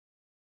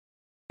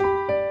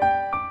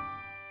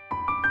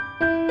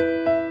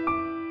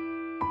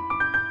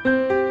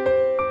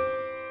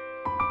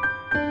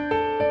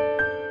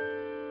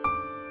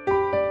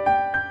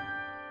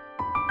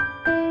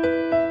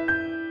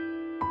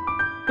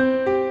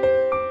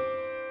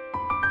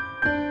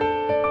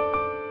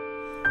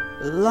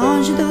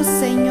Longe do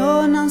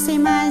Senhor não sei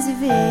mais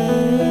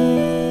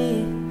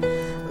viver.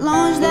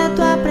 Longe da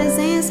tua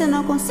presença eu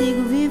não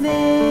consigo viver.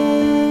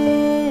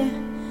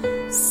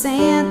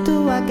 Sem a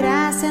tua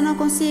graça eu não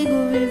consigo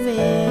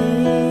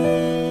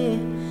viver.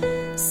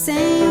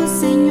 Sem o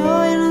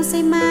Senhor eu não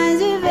sei mais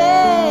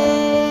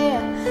viver.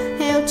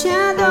 Eu te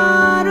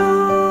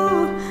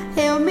adoro,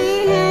 eu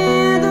me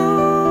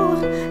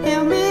rendo,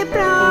 eu me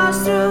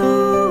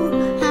prostro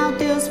aos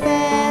teus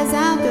pés,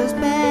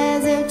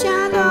 eu te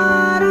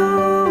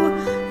adoro,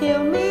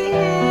 eu me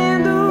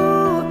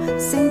rendo.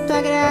 Sem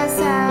tua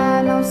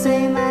graça não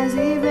sei mais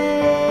viver.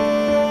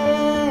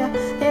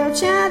 Eu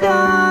te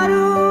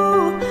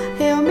adoro,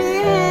 eu me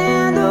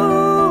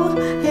rendo,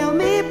 eu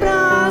me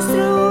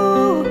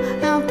prostro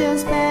aos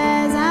teus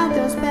pés,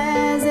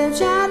 eu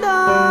te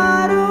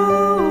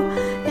adoro,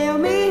 eu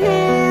me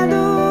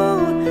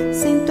rendo.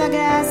 Sem tua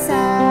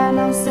graça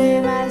não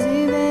sei mais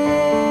viver.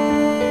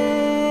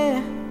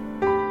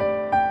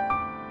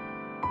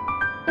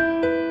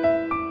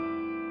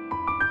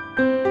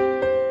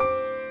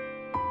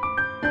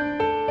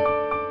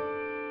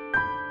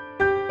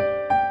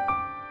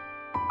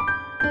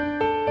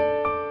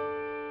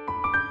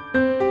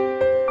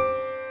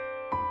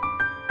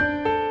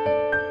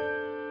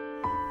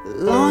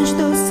 Longe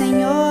do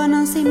Senhor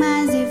não sei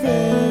mais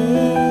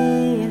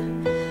viver.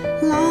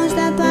 Longe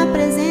da tua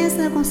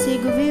presença não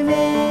consigo viver.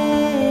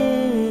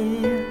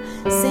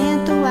 Sem a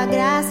tua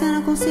graça eu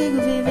não consigo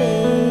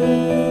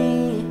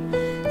viver.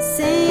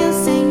 Sem o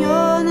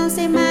Senhor não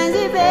sei mais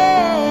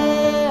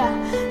viver.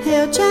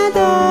 Eu te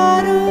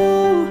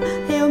adoro,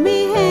 eu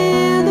me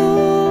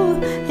rendo,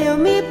 eu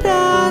me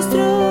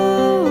prostro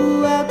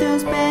aos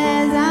teus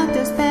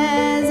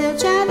pés, eu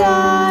te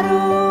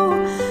adoro,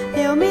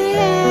 eu me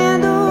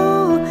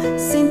rendo.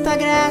 Sem tua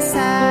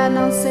graça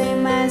não sei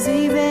mais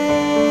viver.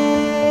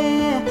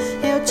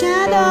 Eu te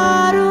adoro.